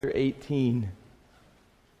18.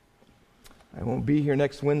 I won't be here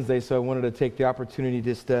next Wednesday, so I wanted to take the opportunity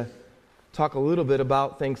just to talk a little bit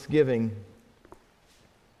about Thanksgiving.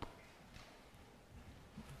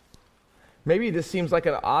 Maybe this seems like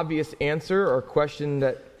an obvious answer or a question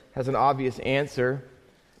that has an obvious answer,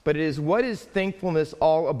 but it is, what is thankfulness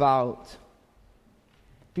all about?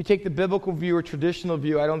 If you take the biblical view or traditional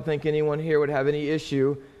view, I don't think anyone here would have any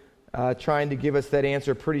issue trying to give us that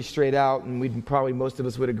answer pretty straight out, and most of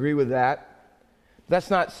us would agree with that. That's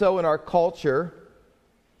not so in our culture.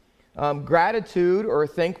 Gratitude or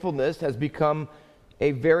thankfulness has become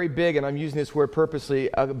a very big, and I'm using this word purposely,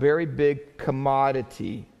 a very big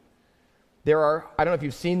commodity. I don't know if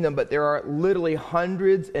you've seen them, but there are literally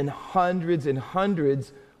hundreds and hundreds and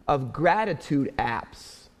hundreds of gratitude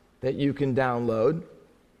apps that you can download.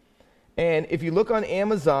 And if you look on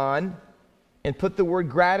Amazon and put the word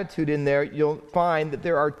gratitude in there, you'll find that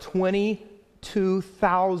there are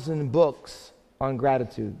 22,000 books on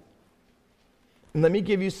gratitude. And let me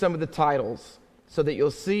give you some of the titles so that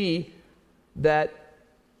you'll see that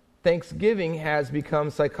Thanksgiving has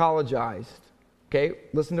become psychologized. Okay,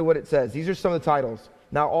 listen to what it says. These are some of the titles.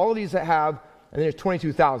 Now, all of these that have, and there's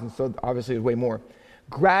 22,000, so obviously there's way more.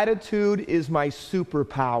 Gratitude is my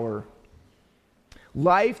superpower.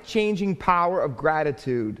 Life-changing power of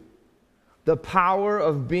gratitude. The power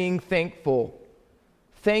of being thankful.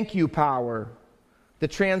 Thank you power. The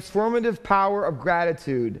transformative power of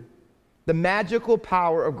gratitude. The magical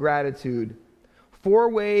power of gratitude. 4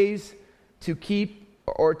 ways to keep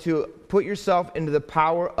or to put yourself into the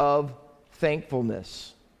power of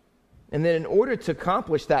thankfulness. And then in order to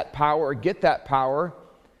accomplish that power or get that power,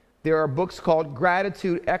 there are books called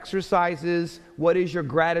Gratitude Exercises. What is your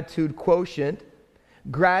gratitude quotient?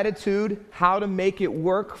 Gratitude, how to make it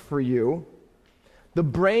work for you. The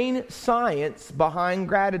brain science behind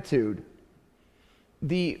gratitude.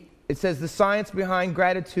 It says the science behind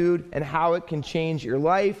gratitude and how it can change your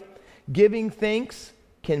life. Giving thanks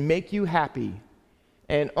can make you happy.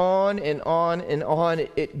 And on and on and on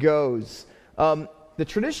it goes. The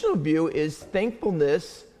traditional view is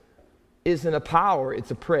thankfulness isn't a power,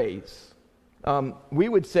 it's a praise. We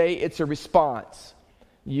would say it's a response.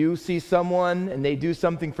 You see someone and they do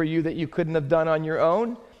something for you that you couldn't have done on your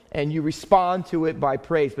own, and you respond to it by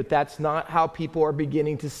praise. But that's not how people are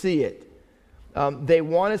beginning to see it. They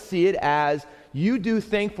want to see it as you do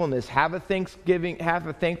thankfulness. Have a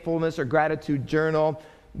thankfulness or gratitude journal.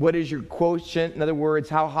 What is your quotient? In other words,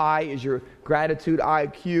 how high is your gratitude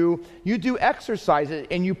IQ? You do exercises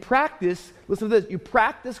and you practice, listen to this, you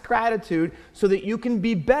practice gratitude so that you can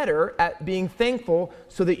be better at being thankful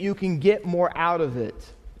so that you can get more out of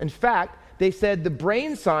it. In fact, they said the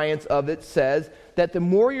brain science of it says that the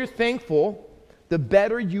more you're thankful, the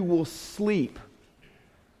better you will sleep.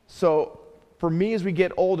 So for me, as we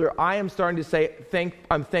get older, I am starting to say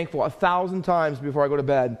I'm thankful 1,000 times before I go to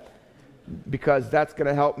bed, because that's going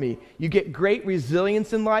to help me. You get great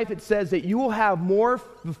resilience in life. It says that you will have more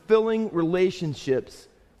fulfilling relationships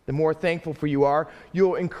the more thankful for you are.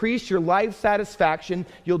 You'll increase your life satisfaction.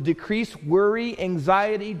 You'll decrease worry,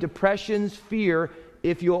 anxiety, depressions, fear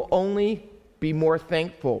if you'll only be more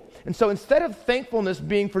thankful. And so instead of thankfulness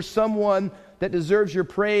being for someone that deserves your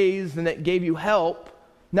praise and that gave you help,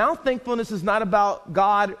 now thankfulness is not about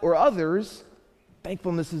God or others.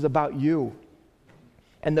 Thankfulness is about you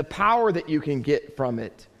and the power that you can get from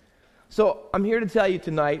it. So I'm here to tell you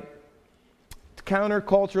tonight,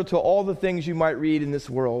 countercultural to all the things you might read in this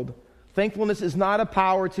world, thankfulness is not a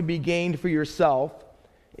power to be gained for yourself.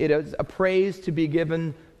 It is a praise to be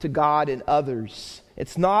given to God and others.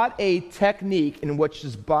 It's not a technique, in which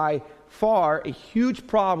is by far a huge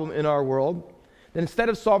problem in our world. That instead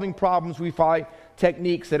of solving problems, we find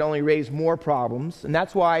techniques that only raise more problems. And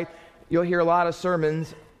that's why you'll hear a lot of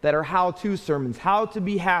sermons that are how-to sermons, how to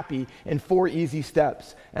be happy in 4 easy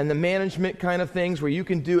steps. And the management kind of things where you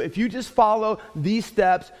can do, if you just follow these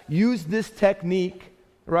steps, use this technique,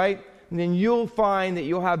 right? And then you'll find that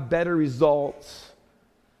you'll have better results.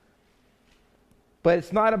 But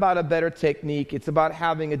it's not about a better technique, it's about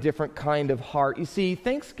having a different kind of heart. You see,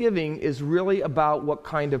 Thanksgiving is really about what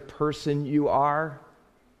kind of person you are.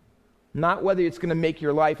 Not whether it's going to make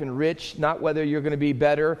your life enriched, not whether you're going to be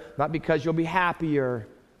better, not because you'll be happier,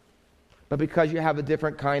 but because you have a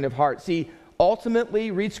different kind of heart. See,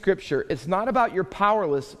 ultimately, read Scripture. It's not about your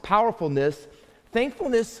powerfulness.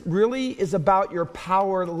 Thankfulness really is about your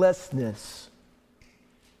powerlessness.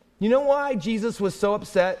 You know why Jesus was so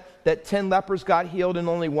upset that 10 lepers got healed and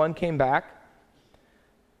only 1 came back?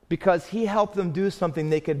 Because he helped them do something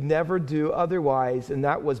they could never do otherwise, and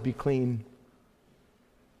that was be clean.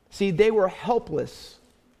 See, they were helpless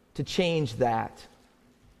to change that.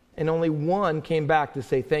 and only one came back to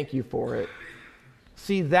say thank you for it.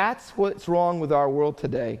 See, that's what's wrong with our world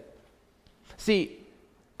today. See,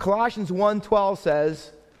 Colossians 1:12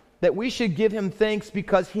 says that we should give him thanks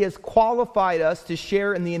because he has qualified us to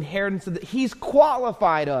share in the inheritance of he's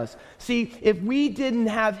qualified us. See, if we didn't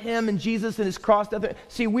have him and Jesus and his cross death,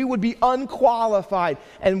 see, we would be unqualified.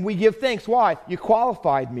 And we give thanks. Why? You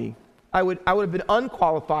qualified me. I would have been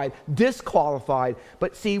unqualified, disqualified.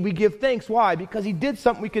 But see, we give thanks. Why? Because he did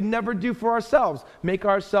something we could never do for ourselves. Make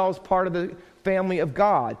ourselves part of the family of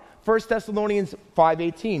God. 1 Thessalonians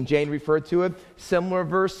 5:18, Jane referred to it. Similar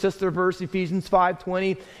verse, sister verse, Ephesians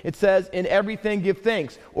 5:20. It says, in everything give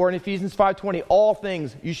thanks. Or in Ephesians 5:20, all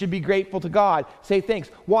things, you should be grateful to God. Say thanks.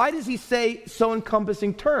 Why does he say so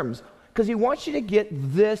encompassing terms? Because he wants you to get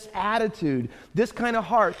this attitude, this kind of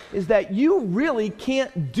heart, is that you really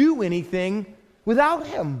can't do anything without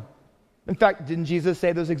him. In fact, didn't Jesus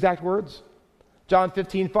say those exact words? John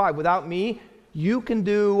 15:5, without me, you can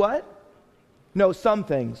do what? No, some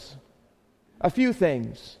things. A few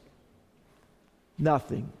things.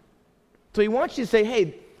 Nothing. So he wants you to say,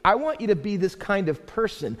 hey, I want you to be this kind of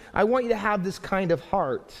person. I want you to have this kind of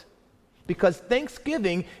heart. Because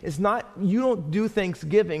Thanksgiving is not, you don't do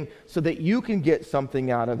Thanksgiving so that you can get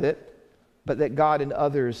something out of it, but that God and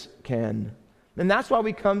others can. And that's why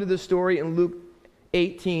we come to the story in Luke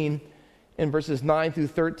 18 in verses 9 through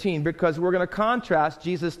 13, because we're going to contrast.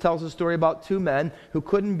 Jesus tells a story about two men who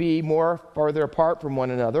couldn't be more farther apart from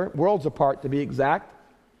one another, worlds apart to be exact.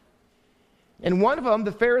 And one of them,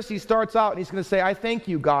 the Pharisee, starts out and he's going to say, I thank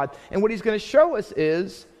you, God. And what he's going to show us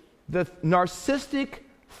is the narcissistic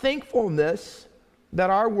thankfulness that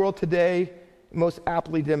our world today most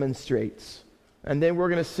aptly demonstrates. And then we're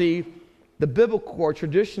going to see the biblical or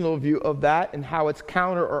traditional view of that and how it's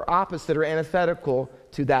counter or opposite or antithetical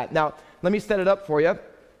to that. Now, let me set it up for you.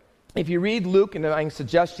 If you read Luke, and I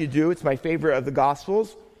suggest you do, it's my favorite of the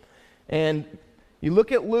Gospels, and you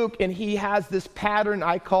look at Luke, and he has this pattern,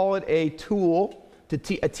 I call it a tool,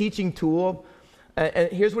 a teaching tool,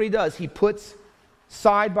 and here's what he does. He puts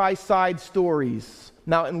side-by-side stories.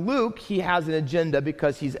 Now, in Luke, he has an agenda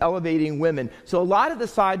because he's elevating women. So a lot of the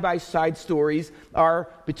side-by-side stories are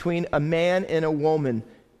between a man and a woman.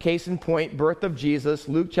 Case in point, birth of Jesus,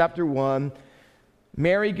 Luke chapter 1.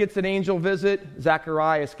 Mary gets an angel visit,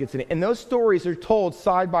 Zacharias gets an. And those stories are told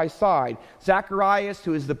side by side. Zacharias,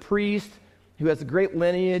 who is the priest, who has a great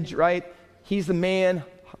lineage, right? He's the man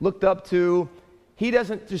looked up to. He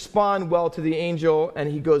doesn't respond well to the angel, and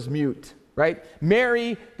he goes mute, right?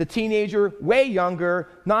 Mary, the teenager, way younger,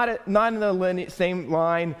 not in the same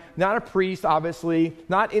line, not a priest, obviously,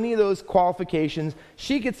 not any of those qualifications.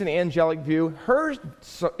 She gets an angelic view. Her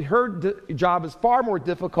job is far more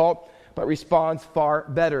difficult, but responds far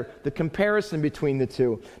better. The comparison between the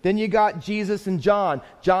two. Then you got Jesus and John.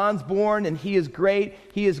 John's born and he is great.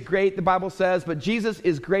 He is great, the Bible says, but Jesus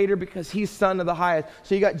is greater because he's son of the highest.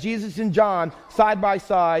 So you got Jesus and John side by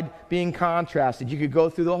side being contrasted. You could go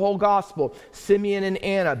through the whole gospel. Simeon and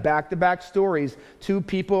Anna, back-to-back stories. Two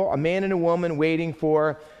people, a man and a woman waiting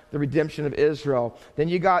for the redemption of Israel. Then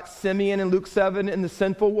you got Simeon in Luke 7 and the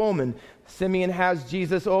sinful woman. Simeon has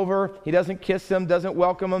Jesus over. He doesn't kiss him, doesn't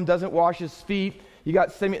welcome him, doesn't wash his feet. You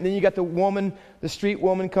got Simeon. Then you got the woman, the street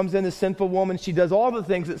woman comes in, the sinful woman. She does all the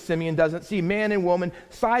things that Simeon doesn't see. Man and woman,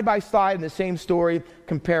 side by side in the same story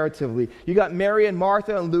comparatively. You got Mary and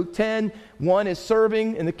Martha in Luke 10. One is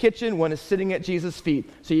serving in the kitchen, one is sitting at Jesus' feet.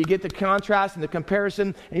 So you get the contrast and the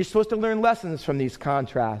comparison, and you're supposed to learn lessons from these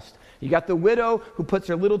contrasts. You got the widow who puts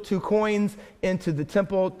her little 2 coins into the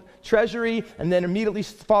temple treasury, and then immediately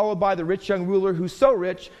followed by the rich young ruler who's so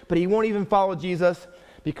rich, but he won't even follow Jesus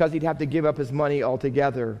because he'd have to give up his money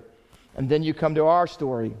altogether. And then you come to our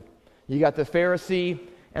story. You got the Pharisee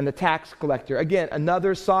and the tax collector. Again,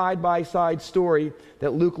 another side-by-side story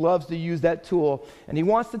that Luke loves to use that tool, and he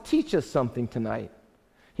wants to teach us something tonight.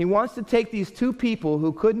 He wants to take these two people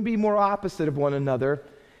who couldn't be more opposite of one another,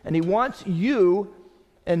 and he wants you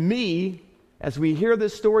and me, as we hear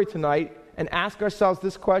this story tonight, and ask ourselves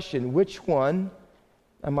this question: which one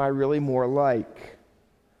am I really more like?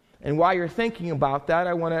 And while you're thinking about that,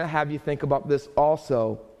 I want to have you think about this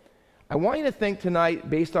also. I want you to think tonight,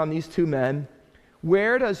 based on these two men,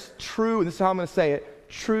 where does true, this is how I'm going to say it,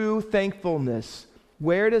 true thankfulness,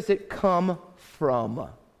 where does it come from?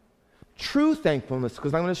 True thankfulness,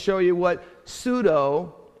 because I'm going to show you what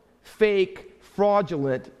pseudo, fake,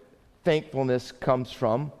 fraudulent thankfulness comes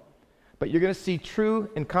from. But you're going to see true,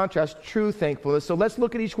 in contrast, true thankfulness. So let's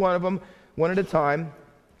look at each one of them one at a time,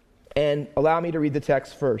 and allow me to read the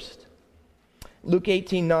text first. Luke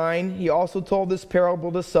 18:9, he also told this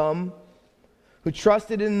parable to some who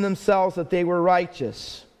trusted in themselves that they were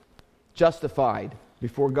righteous justified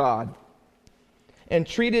before God, and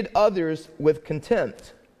treated others with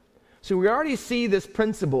contempt. So we already see this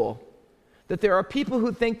principle that there are people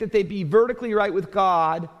who think that they be vertically right with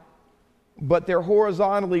God, but they're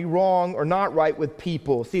horizontally wrong or not right with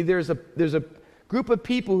people. See, there's a group of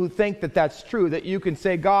people who think that that's true, that you can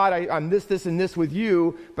say, God, I'm this, and this with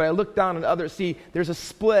you, but I look down on others. See, there's a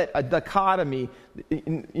split, a dichotomy.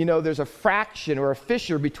 There's a fraction or a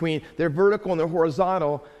fissure between their vertical and their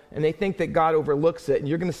horizontal, and they think that God overlooks it. And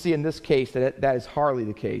you're going to see in this case that is hardly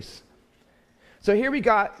the case. So here we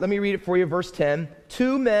got, let me read it for you, verse 10.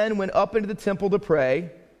 2 men went up into the temple to pray,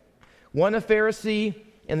 one a Pharisee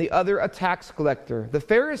and the other a tax collector. The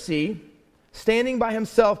Pharisee, standing by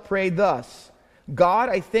himself, prayed thus, God,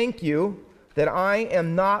 I thank you that I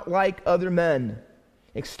am not like other men,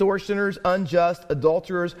 extortioners, unjust,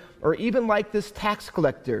 adulterers, or even like this tax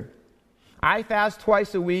collector. I fast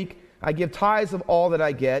twice a week. I give tithes of all that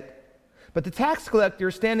I get. But the tax collector,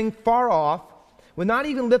 standing far off, would not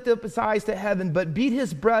even lift up his eyes to heaven, but beat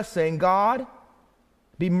his breast, saying, God,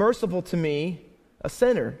 be merciful to me, a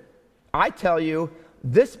sinner. I tell you,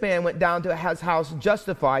 this man went down to his house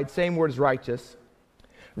justified, same word as righteous,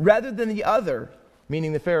 rather than the other,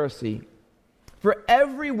 meaning the Pharisee. For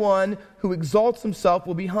everyone who exalts himself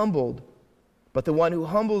will be humbled, but the one who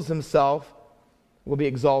humbles himself will be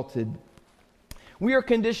exalted. We are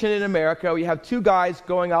conditioned in America. We have 2 guys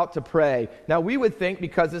going out to pray. Now, we would think,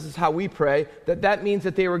 because this is how we pray, that means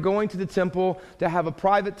that they were going to the temple to have a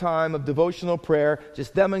private time of devotional prayer,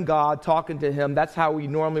 just them and God, talking to Him. That's how we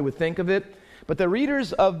normally would think of it. But the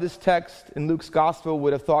readers of this text in Luke's gospel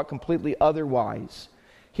would have thought completely otherwise.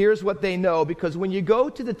 Here's what they know, because when you go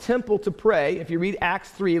to the temple to pray, if you read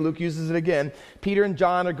Acts 3, Luke uses it again, Peter and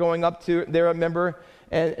John are going up to there, remember,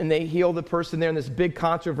 and they heal the person there in this big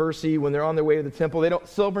controversy when they're on their way to the temple. They don't,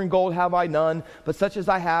 silver and gold have I none, but such as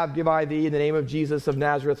I have give I thee, in the name of Jesus of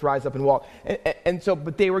Nazareth, rise up and walk.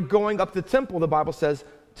 But they were going up to the temple, the Bible says,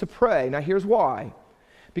 to pray. Now here's why.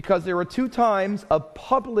 Because there were 2 times of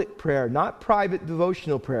public prayer, not private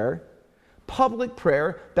devotional prayer, public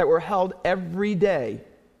prayer that were held every day.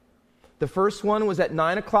 The first one was at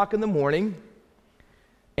 9 o'clock in the morning,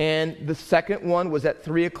 and the second one was at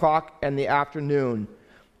 3 o'clock in the afternoon.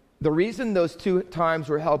 The reason those 2 times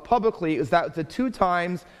were held publicly is that the 2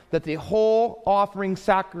 times that the whole offering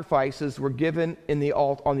sacrifices were given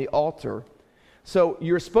on the altar. So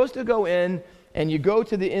you're supposed to go in, and you go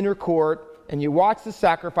to the inner court, and you watch the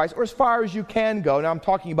sacrifice, or as far as you can go. Now I'm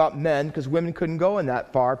talking about men, because women couldn't go in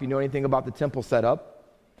that far, if you know anything about the temple setup.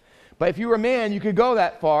 But if you were a man, you could go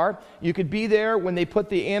that far. You could be there when they put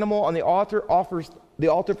the animal on the altar, offers the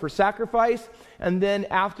altar for sacrifice, and then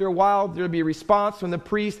after a while there would be a response from the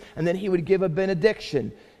priest, and then he would give a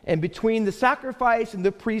benediction. And between the sacrifice and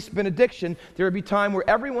the priest's benediction, there would be time where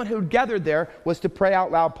everyone who gathered there was to pray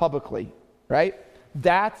out loud publicly, right?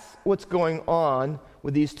 That's what's going on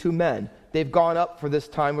with these 2 men. They've gone up for this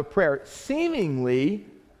time of prayer, seemingly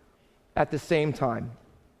at the same time.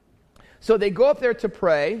 So they go up there to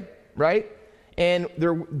pray, right? And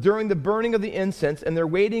they're during the burning of the incense, and they're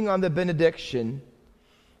waiting on the benediction.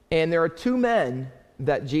 And there are 2 men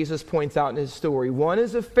that Jesus points out in his story. One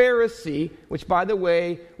is a Pharisee, which, by the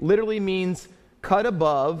way, literally means cut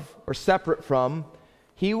above or separate from.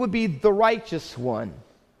 He would be the righteous one.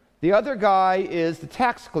 The other guy is the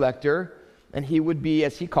tax collector, and he would be,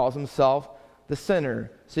 as he calls himself, the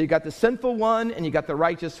sinner. So you got the sinful one, and you got the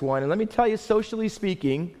righteous one. And let me tell you, socially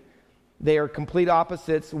speaking, they are complete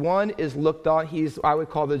opposites. One is looked on, he's, I would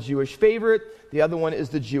call, the Jewish favorite. The other one is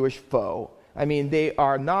the Jewish foe. I mean, they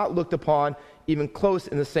are not looked upon even close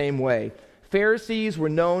in the same way. Pharisees were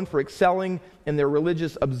known for excelling in their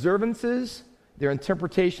religious observances, their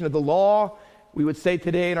interpretation of the law. We would say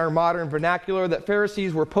today in our modern vernacular that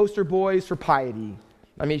Pharisees were poster boys for piety.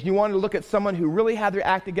 I mean, if you wanted to look at someone who really had their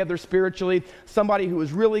act together spiritually, somebody who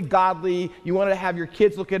was really godly, you wanted to have your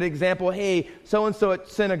kids look at an example, hey, so-and-so at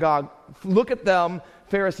synagogue, look at them,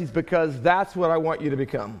 Pharisees, because that's what I want you to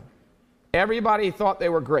become. Everybody thought they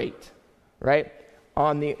were great, right?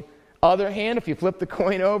 On the other hand, if you flip the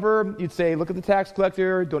coin over, you'd say, look at the tax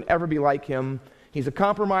collector, don't ever be like him. He's a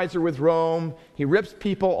compromiser with Rome. He rips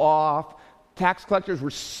people off. Tax collectors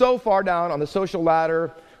were so far down on the social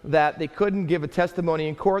ladder that they couldn't give a testimony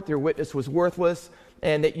in court. Their witness was worthless,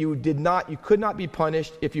 and that you could not be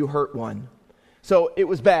punished if you hurt one. So it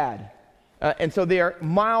was bad. And so they are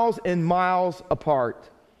miles and miles apart.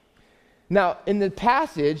 Now, in the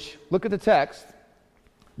passage, look at the text,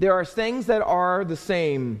 there are things that are the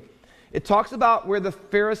same. It talks about where the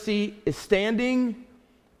Pharisee is standing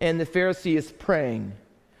and the Pharisee is praying.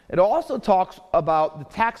 It also talks about the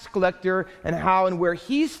tax collector and how and where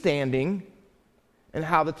he's standing and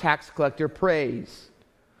how the tax collector prays.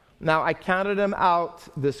 Now, I counted them out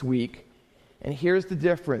this week, and here's the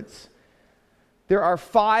difference. There are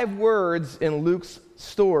 5 words in Luke's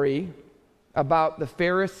story about the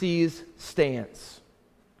Pharisees' stance,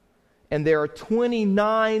 and there are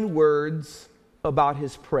 29 words about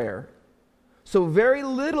his prayer. So very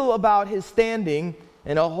little about his standing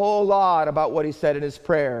and a whole lot about what he said in his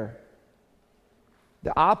prayer.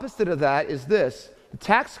 The opposite of that is this. The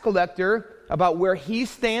tax collector, about where he's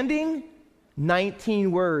standing,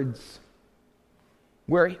 19 words.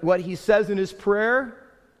 What he says in his prayer,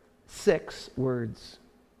 6 words.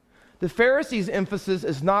 The Pharisees' emphasis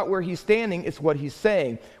is not where he's standing, it's what he's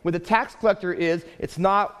saying. Where the tax collector is, it's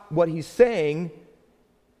not what he's saying,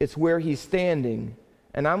 it's where he's standing.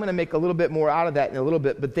 And I'm going to make a little bit more out of that in a little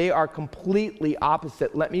bit, but they are completely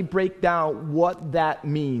opposite. Let me break down what that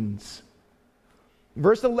means.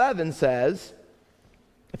 Verse 11 says,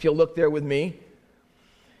 if you'll look there with me,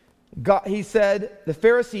 he said, the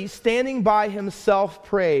Pharisee standing by himself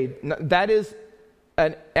prayed. Now,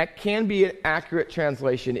 that can be an accurate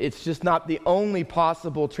translation. It's just not the only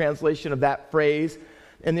possible translation of that phrase.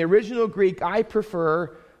 In the original Greek, I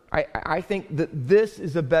think that this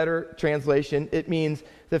is a better translation. It means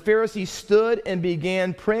the Pharisee stood and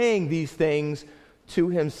began praying these things to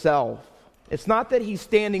himself. It's not that he's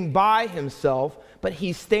standing by himself, but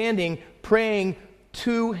he's standing praying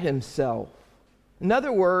to himself. In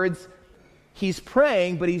other words, he's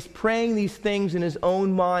praying, but he's praying these things in his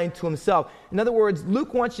own mind to himself. In other words,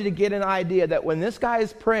 Luke wants you to get an idea that when this guy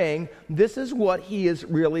is praying, this is what he is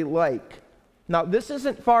really like. Now, this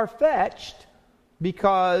isn't far-fetched,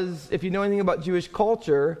 because if you know anything about Jewish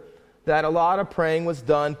culture, that a lot of praying was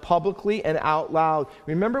done publicly and out loud.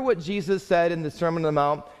 Remember what Jesus said in the Sermon on the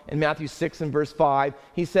Mount in Matthew 6 and verse 5?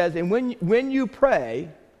 He says, and when you pray,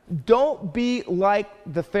 don't be like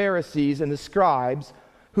the Pharisees and the scribes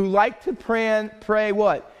who like to pray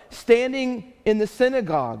what? Standing in the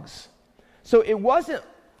synagogues. So it wasn't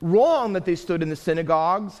wrong that they stood in the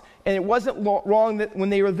synagogues, and it wasn't wrong that when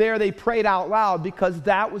they were there they prayed out loud, because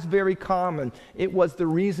that was very common. It was the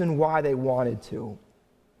reason why they wanted to.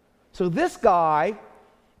 So this guy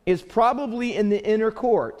is probably in the inner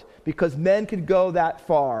court, because men could go that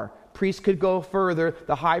far. Priests could go further,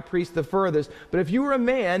 the high priest the furthest. But if you were a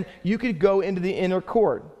man, you could go into the inner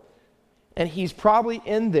court. And he's probably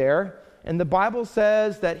in there, and the Bible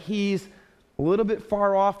says that he's a little bit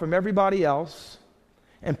far off from everybody else,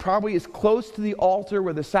 and probably as close to the altar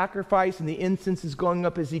where the sacrifice and the incense is going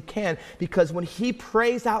up as he can, because when he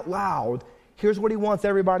prays out loud, here's what he wants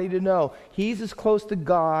everybody to know. He's as close to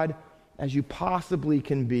God as you possibly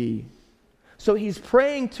can be. So he's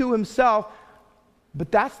praying to himself,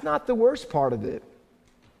 but that's not the worst part of it.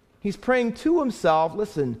 He's praying to himself,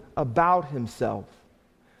 listen, about himself.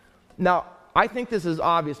 Now, I think this is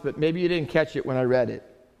obvious, but maybe you didn't catch it when I read it.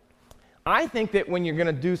 I think that when you're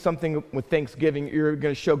going to do something with Thanksgiving, you're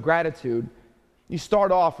going to show gratitude. You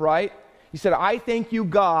start off, right? You said, I thank you,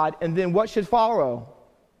 God, and then what should follow?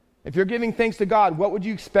 If you're giving thanks to God, what would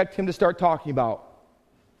you expect him to start talking about?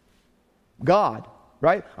 God,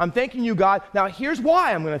 right? I'm thanking you, God. Now, here's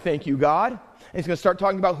why I'm going to thank you, God. And he's going to start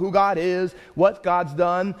talking about who God is, what God's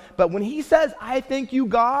done. But when he says, I thank you,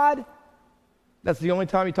 God, that's the only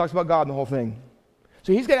time he talks about God in the whole thing.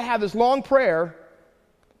 So he's going to have this long prayer,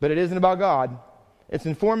 but it isn't about God. It's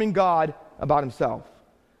informing God about himself.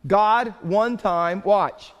 God, one time,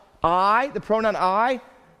 watch. I, the pronoun I,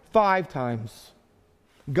 5 times.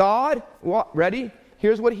 God, ready?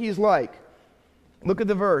 Here's what he's like. Look at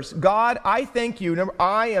the verse. God, I thank you. Remember,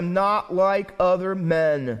 I am not like other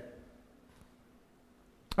men.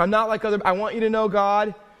 I'm not like other. I want you to know,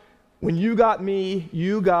 God, when you got me,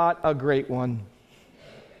 you got a great one.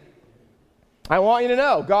 I want you to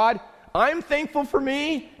know, God, I'm thankful for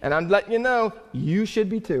me, and I'm letting you know, you should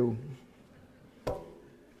be too. All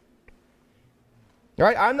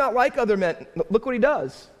right, I'm not like other men. Look what he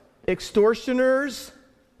does. Extortioners,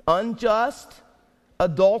 unjust,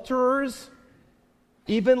 adulterers,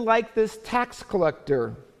 even like this tax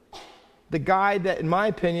collector. The guy that, in my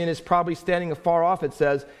opinion, is probably standing afar off, it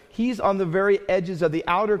says, he's on the very edges of the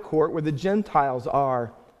outer court where the Gentiles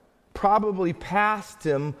are. Probably passed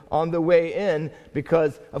him on the way in,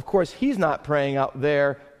 because, of course, he's not praying out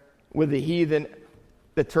there with the heathen.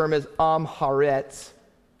 The term is Am Haaretz,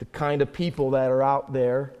 the kind of people that are out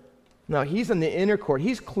there. No, he's in the inner court.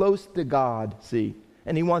 He's close to God, see?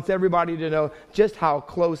 And he wants everybody to know just how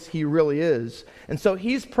close he really is. And so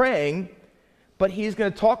he's praying, but he's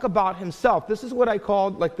going to talk about himself. This is what I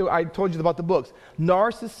called, I told you about the books,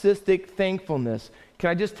 narcissistic thankfulness. Can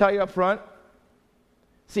I just tell you up front?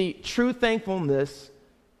 See, true thankfulness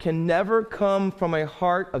can never come from a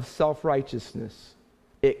heart of self-righteousness.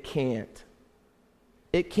 It can't.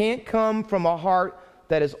 It can't come from a heart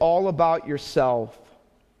that is all about yourself.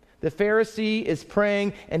 The Pharisee is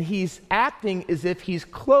praying and he's acting as if he's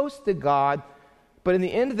close to God, but in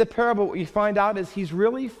the end of the parable, what you find out is he's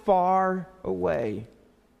really far away.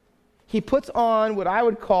 He puts on what I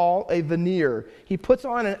would call a veneer. He puts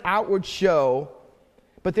on an outward show,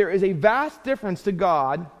 but there is a vast difference to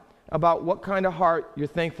God about what kind of heart your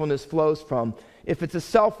thankfulness flows from. If it's a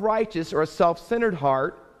self-righteous or a self-centered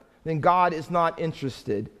heart, then God is not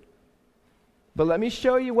interested. But let me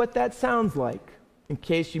show you what that sounds like, in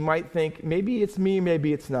case you might think, maybe it's me,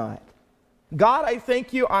 maybe it's not. God, I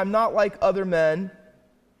thank you, I'm not like other men,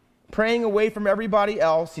 praying away from everybody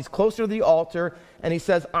else. He's closer to the altar, and he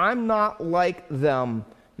says, I'm not like them.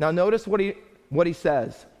 Now notice what he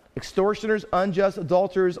says. Extortioners, unjust,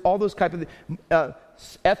 adulterers, all those type of things.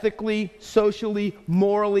 Ethically, socially,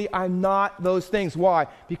 morally, I'm not those things. Why?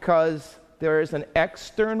 Because there is an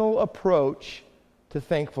external approach to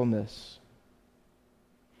thankfulness.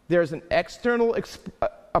 There's an external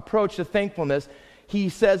approach to thankfulness. He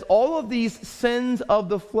says all of these sins of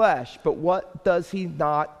the flesh, but what does he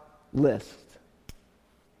not list?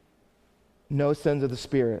 No sins of the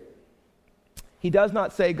spirit. He does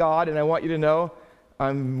not say, God, and I want you to know,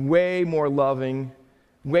 I'm way more loving,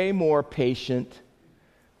 way more patient,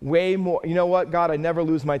 way more, you know what, God, I never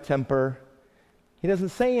lose my temper. He doesn't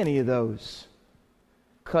say any of those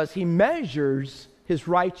because he measures his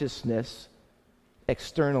righteousness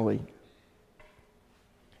externally.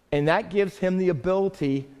 And that gives him the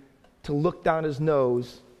ability to look down his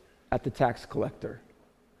nose at the tax collector.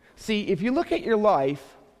 See, if you look at your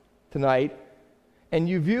life tonight and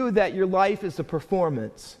you view that your life is a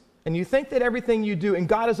performance and you think that everything you do, and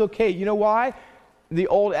God is okay, you know why? The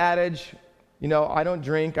old adage, you know, I don't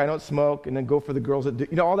drink, I don't smoke, and then go for the girls that do,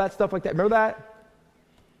 you know, all that stuff like that. Remember that?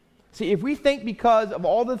 See, if we think because of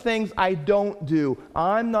all the things I don't do,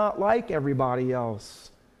 I'm not like everybody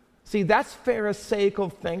else. See, that's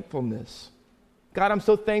pharisaical thankfulness. God, I'm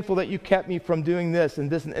so thankful that you kept me from doing this,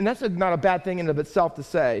 and that's not a bad thing in and of itself to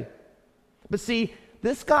say. But see,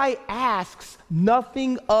 this guy asks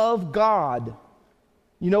nothing of God.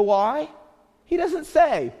 You know why? He doesn't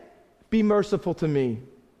say, be merciful to me.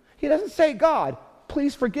 He doesn't say, God,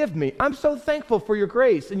 please forgive me. I'm so thankful for your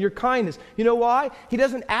grace and your kindness. You know why? He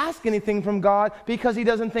doesn't ask anything from God because he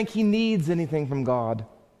doesn't think he needs anything from God.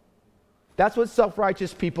 That's what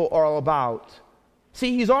self-righteous people are all about.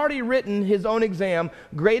 See, he's already written his own exam,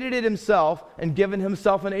 graded it himself, and given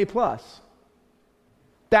himself an A+.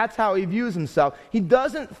 That's how he views himself. He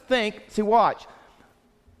doesn't think, see, watch.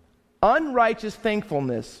 Unrighteous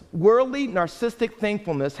thankfulness, worldly, narcissistic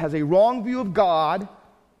thankfulness has a wrong view of God,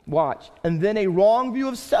 watch, and then a wrong view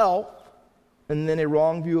of self, and then a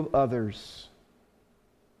wrong view of others.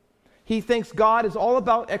 He thinks God is all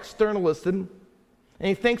about externalism, and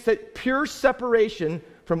he thinks that pure separation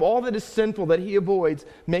from all that is sinful that he avoids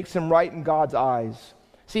makes him right in God's eyes.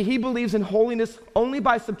 See, he believes in holiness only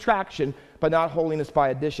by subtraction, but not holiness by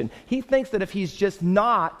addition. He thinks that if he's just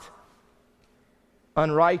not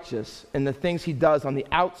unrighteous in the things he does on the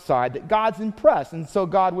outside, that God's impressed, and so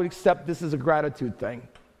God would accept this as a gratitude thing.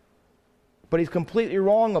 But he's completely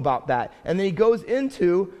wrong about that. And then he goes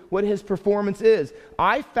into what his performance is.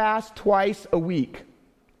 I fast twice a week.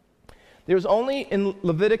 There's only in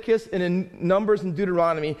Leviticus and in Numbers and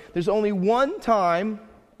Deuteronomy, there's only one time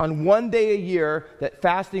on one day a year that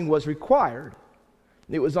fasting was required.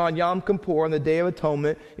 It was on Yom Kippur, on the Day of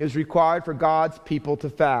Atonement. It was required for God's people to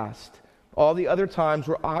fast. All the other times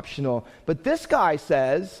were optional. But this guy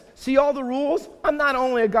says, see all the rules? I'm not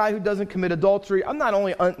only a guy who doesn't commit adultery. I'm not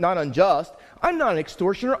only not unjust. I'm not an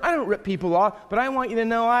extortioner. I don't rip people off. But I want you to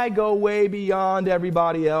know I go way beyond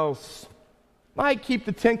everybody else. I keep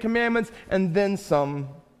the 10 Commandments and then some.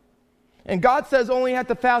 And God says only have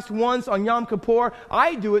to fast once on Yom Kippur.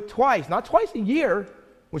 I do it twice. Not twice a year,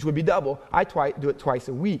 which would be double. I do it twice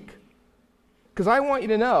a week. Because I want you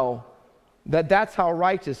to know that that's how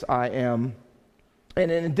righteous I am. And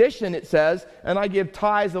in addition, it says, and I give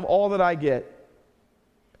tithes of all that I get.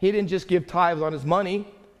 He didn't just give tithes on his money.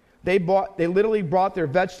 They literally brought their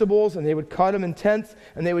vegetables and they would cut them in tenths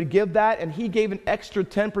and they would give that, and he gave an extra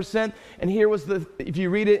 10%. And here was if you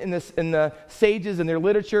read it in the sages and their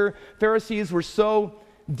literature, Pharisees were so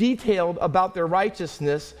detailed about their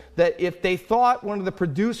righteousness that if they thought one of the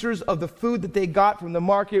producers of the food that they got from the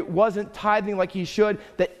market wasn't tithing like he should,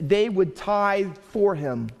 that they would tithe for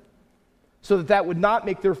him so that would not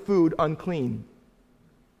make their food unclean.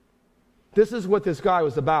 This is what this guy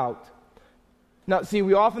was about. Now, see,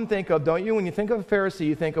 we often think of, don't you, when you think of a Pharisee,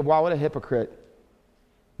 you think of, wow, what a hypocrite.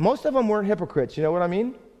 Most of them weren't hypocrites, you know what I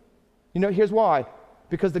mean? Here's why.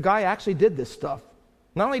 Because the guy actually did this stuff.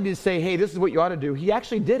 Not only did he say, hey, this is what you ought to do, he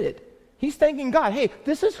actually did it. He's thanking God, hey,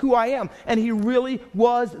 this is who I am. And he really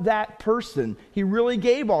was that person. He really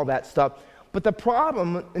gave all that stuff. But the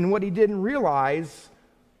problem, and what he didn't realize,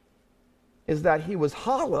 is that he was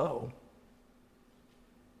hollow.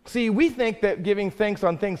 See, we think that giving thanks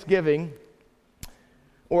on Thanksgiving,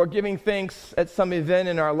 or giving thanks at some event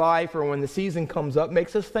in our life, or when the season comes up,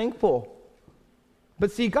 makes us thankful.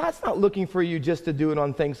 But see, God's not looking for you just to do it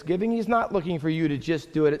on Thanksgiving. He's not looking for you to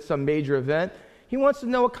just do it at some major event. He wants to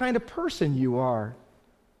know what kind of person you are.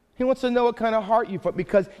 He wants to know what kind of heart you've got,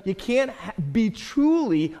 because you can't be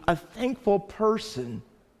truly a thankful person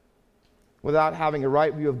without having a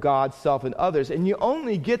right view of God, self, and others. And you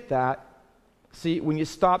only get that, see, when you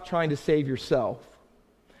stop trying to save yourself.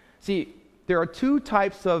 See, there are two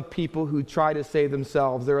types of people who try to save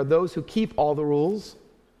themselves. There are those who keep all the rules,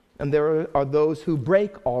 and there are those who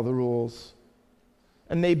break all the rules.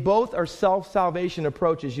 And they both are self-salvation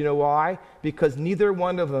approaches. You know why? Because neither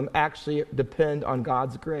one of them actually depend on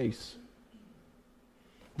God's grace.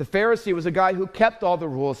 The Pharisee was a guy who kept all the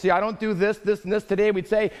rules. See, I don't do this, this, and this. Today we'd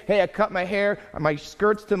say, hey, I cut my hair, my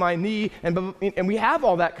skirt's to my knee, and we have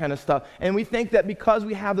all that kind of stuff. And we think that because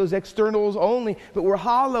we have those externals only, but we're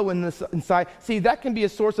hollow inside. See, that can be a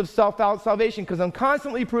source of self-salvation, because I'm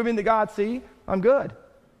constantly proving to God, see, I'm good.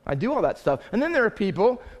 I do all that stuff. And then there are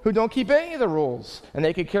people who don't keep any of the rules, and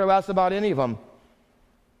they could care less about any of them.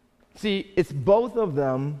 See, it's both of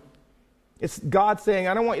them. It's God saying,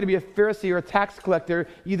 I don't want you to be a Pharisee or a tax collector,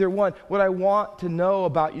 either one. What I want to know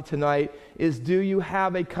about you tonight is, do you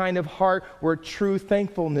have a kind of heart where true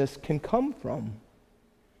thankfulness can come from?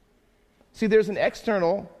 See, there's an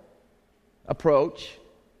external approach,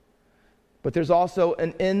 but there's also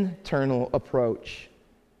an internal approach.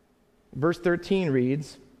 Verse 13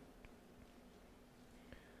 reads,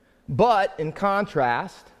 but in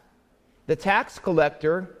contrast, the tax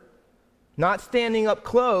collector, not standing up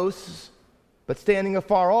close, but standing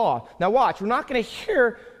afar off. Now watch, we're not going to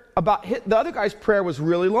hear about, the other guy's prayer was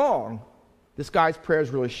really long. This guy's prayer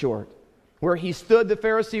is really short. Where he stood, the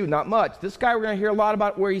Pharisee, not much. This guy, we're going to hear a lot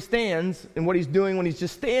about where he stands and what he's doing when he's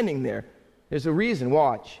just standing there. There's a reason,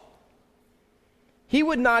 watch. He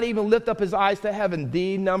would not even lift up his eyes to heaven.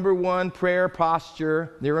 The number one prayer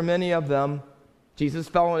posture, there were many of them. Jesus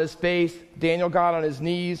fell on his face, Daniel got on his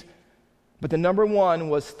knees. But the number one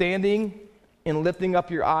was standing and lifting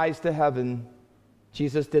up your eyes to heaven.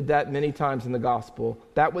 Jesus did that many times in the gospel.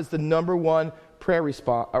 That was the number one prayer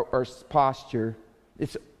response or posture.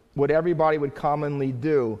 It's what everybody would commonly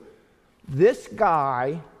do. This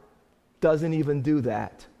guy doesn't even do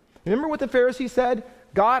that. Remember what the Pharisee said?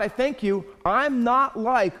 God, I thank you. I'm not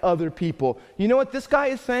like other people. You know what this guy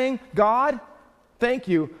is saying? God, thank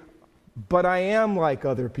you, but I am like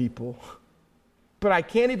other people. But I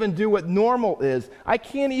can't even do what normal is. I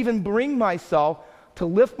can't even bring myself to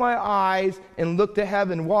lift my eyes and look to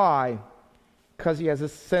heaven. Why? Because he has a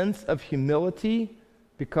sense of humility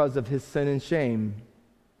because of his sin and shame.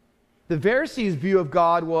 The Pharisees' view of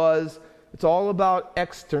God was, it's all about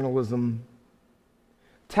externalism.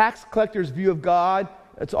 Tax collectors' view of God,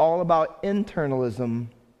 it's all about internalism.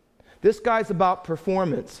 This guy's about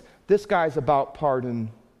performance. This guy's about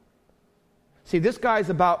pardon. See, this guy's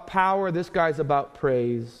about power. This guy's about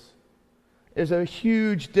praise. There's a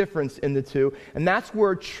huge difference in the two, and that's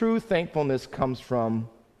where true thankfulness comes from.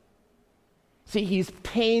 See, he's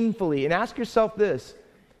painfully, and ask yourself this,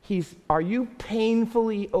 are you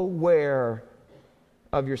painfully aware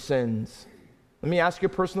of your sins? Let me ask you a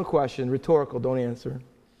personal question, rhetorical, don't answer.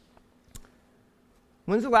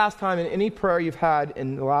 When's the last time in any prayer you've had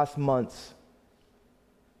in the last months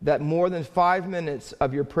that more than 5 minutes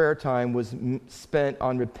of your prayer time was spent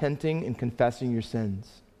on repenting and confessing your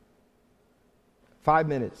sins? 5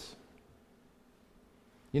 minutes.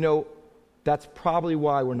 You know, that's probably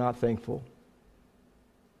why we're not thankful.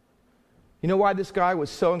 You know why this guy was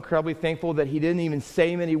so incredibly thankful that he didn't even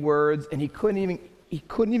say many words and he couldn't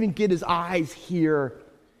even get his eyes here?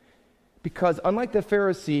 Because unlike the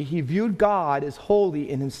Pharisee, he viewed God as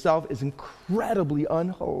holy and himself as incredibly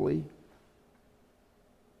unholy.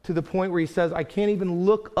 To the point where he says, I can't even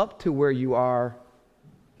look up to where you are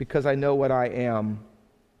because I know what I am.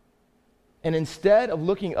 And instead of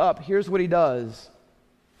looking up, here's what he does.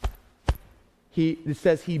 It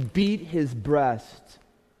says he beat his breast.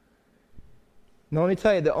 Now, let me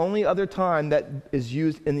tell you, the only other time that is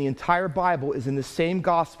used in the entire Bible is in the same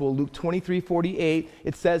gospel, Luke 23:48.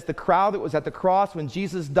 It says the crowd that was at the cross when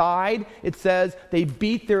Jesus died, it says they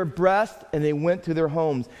beat their breast and they went to their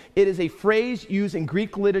homes. It is a phrase used in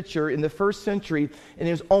Greek literature in the first century, and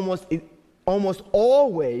it was almost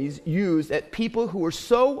always used at people who were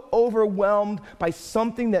so overwhelmed by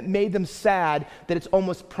something that made them sad that it's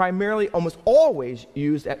almost always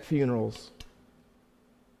used at funerals.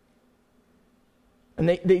 And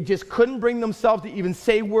they just couldn't bring themselves to even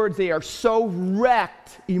say words. They are so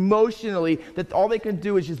wrecked emotionally that all they can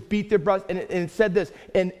do is just beat their breast. And it said this,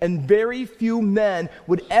 and very few men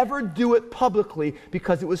would ever do it publicly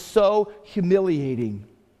because it was so humiliating.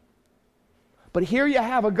 But here you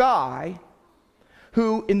have a guy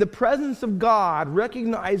who, in the presence of God,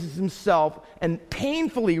 recognizes himself and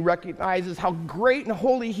painfully recognizes how great and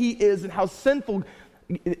holy he is and how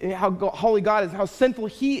holy God is, how sinful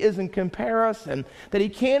he is in comparison, that he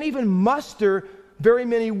can't even muster very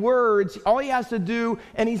many words. All he has to do,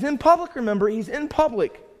 and he's in public, remember, he's in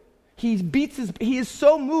public. He is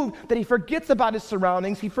so moved that he forgets about his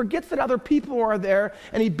surroundings, he forgets that other people are there,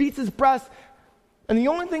 and he beats his breast, and the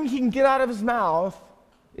only thing he can get out of his mouth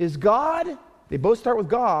is, God, they both start with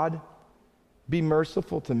God, be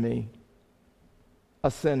merciful to me,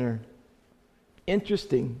 a sinner.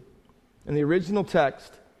 Interesting. In the original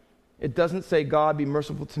text, it doesn't say, God, be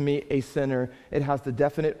merciful to me, a sinner. It has the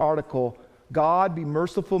definite article, God, be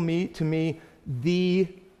merciful to me, the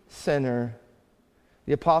sinner.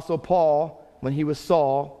 The Apostle Paul, when he was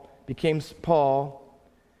Saul, became Paul,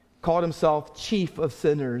 called himself chief of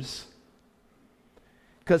sinners.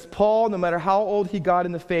 Because Paul, no matter how old he got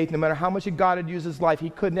in the faith, no matter how much God had used his life,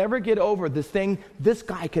 he could never get over this thing this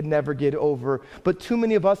guy could never get over. But too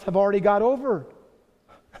many of us have already got over.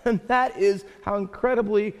 And that is how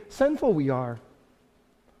incredibly sinful we are.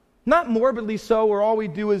 Not morbidly so, where all we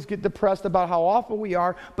do is get depressed about how awful we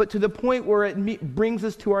are, but to the point where it brings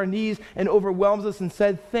us to our knees and overwhelms us and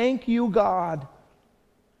said, thank you, God,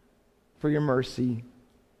 for your mercy.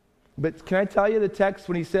 But can I tell you the text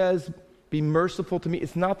when he says, be merciful to me,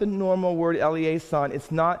 it's not the normal word eleison. It's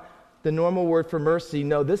not the normal word for mercy.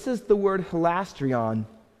 No, this is the word hilastrion.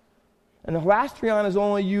 And the hilastrion is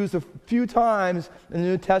only used a few times in the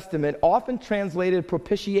New Testament, often translated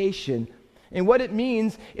propitiation. And what it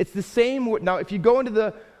means, it's the same word. Now, if you go into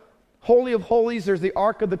the Holy of Holies, there's the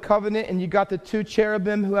Ark of the Covenant, and you got the two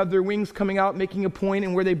cherubim who have their wings coming out, making a point.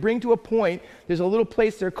 And where they bring to a point, there's a little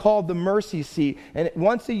place there called the mercy seat. And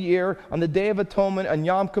once a year, on the Day of Atonement, on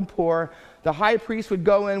Yom Kippur, the high priest would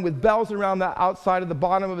go in with bells around the outside of the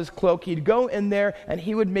bottom of his cloak. He'd go in there, and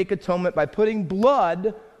he would make atonement by putting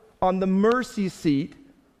blood on the mercy seat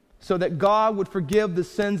so that God would forgive the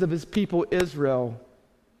sins of his people Israel.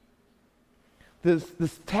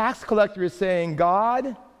 This tax collector is saying,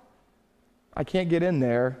 God, I can't get in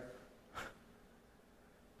there,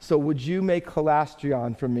 so would you make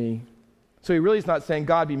hilastrion for me? So he really is not saying,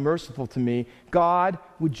 God, be merciful to me. God,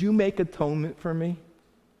 would you make atonement for me?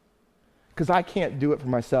 Because I can't do it for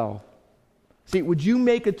myself. See, would you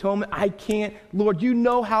make atonement? I can't. Lord, you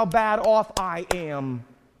know how bad off I am.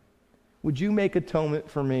 Would you make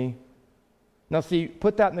atonement for me? Now see,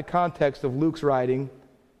 put that in the context of Luke's writing.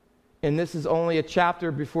 And this is only a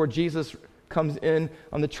chapter before Jesus comes in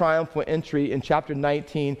on the triumphal entry in chapter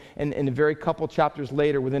 19. And in a very couple chapters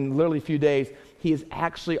later, within literally a few days, he is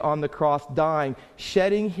actually on the cross dying,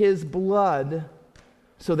 shedding his blood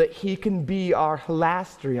so that he can be our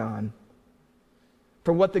hilastrion.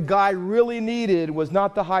 For what the guy really needed was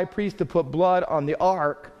not the high priest to put blood on the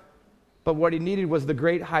ark, but what he needed was the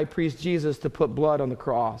great high priest Jesus to put blood on the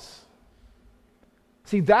cross.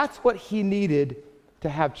 See, that's what he needed to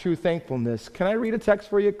have true thankfulness. Can I read a text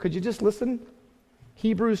for you? Could you just listen?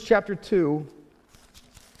 Hebrews chapter 2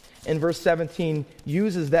 and verse 17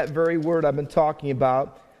 uses that very word I've been talking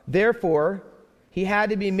about. Therefore, he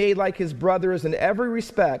had to be made like his brothers in every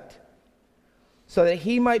respect, so that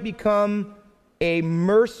he might become a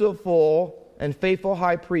merciful and faithful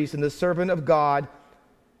high priest and the servant of God,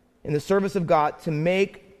 in the service of God, to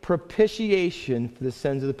make propitiation for the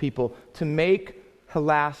sins of the people, to make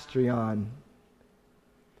hilastrion.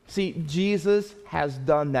 See, Jesus has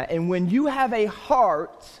done that. And when you have a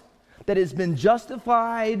heart that has been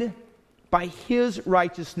justified by his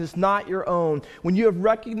righteousness, not your own, when you have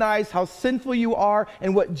recognized how sinful you are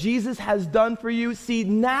and what Jesus has done for you, see,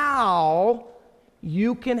 now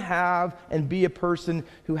you can have and be a person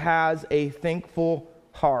who has a thankful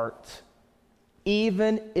heart,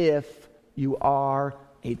 even if you are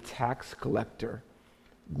a tax collector.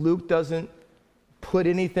 Luke doesn't put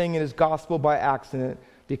anything in his gospel by accident,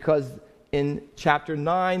 because in chapter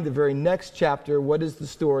 9, the very next chapter, what is the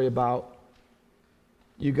story about?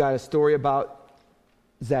 You got a story about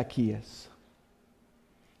Zacchaeus.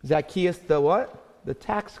 Zacchaeus, the what? The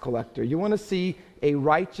tax collector. You want to see a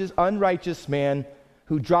unrighteous man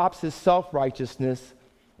who drops his self-righteousness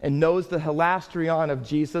and knows the hilasterion of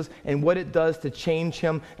Jesus and what it does to change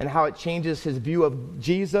him and how it changes his view of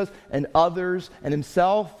Jesus and others and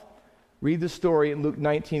himself. Read the story in Luke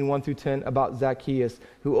 19, 1 through 10 about Zacchaeus,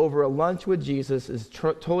 who over a lunch with Jesus is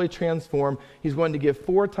totally transformed. He's going to give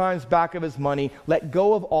 4 times back of his money, let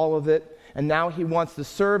go of all of it, and now he wants to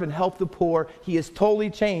serve and help the poor. He is totally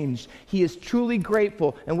changed. He is truly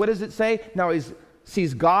grateful. And what does it say? Now he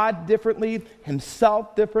sees God differently,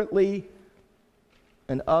 himself differently,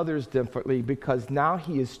 and others differently, because now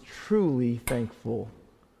he is truly thankful.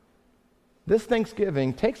 This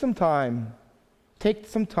Thanksgiving, take some time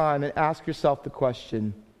and ask yourself the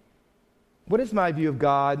question, what is my view of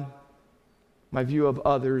God, my view of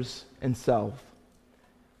others, and self?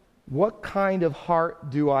 What kind of heart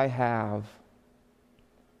do I have?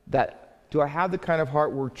 Do I have the kind of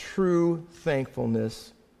heart where true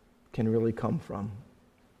thankfulness can really come from?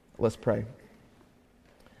 Let's pray.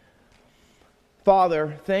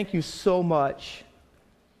 Father, thank you so much.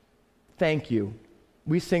 Thank you.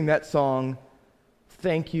 We sing that song,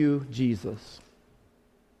 Thank You, Jesus.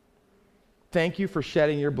 Thank you for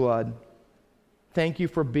shedding your blood. Thank you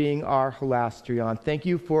for being our hilasterion. Thank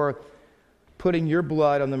you for putting your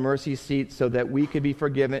blood on the mercy seat so that we could be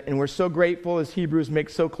forgiven. And we're so grateful, as Hebrews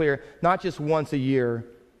makes so clear, not just once a year,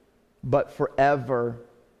 but forever.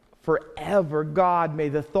 Forever, God, may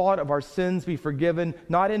the thought of our sins be forgiven,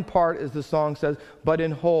 not in part, as the song says, but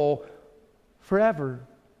in whole, forever.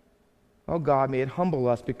 Oh God, may it humble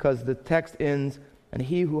us, because the text ends, and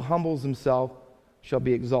he who humbles himself shall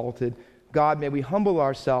be exalted. God, may we humble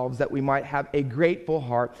ourselves that we might have a grateful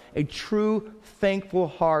heart, a true thankful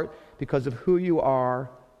heart because of who you are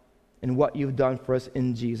and what you've done for us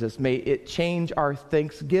in Jesus. May it change our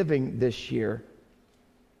Thanksgiving this year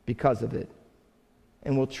because of it.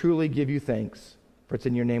 And we'll truly give you thanks, for it's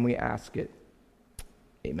in your name we ask it.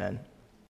 Amen.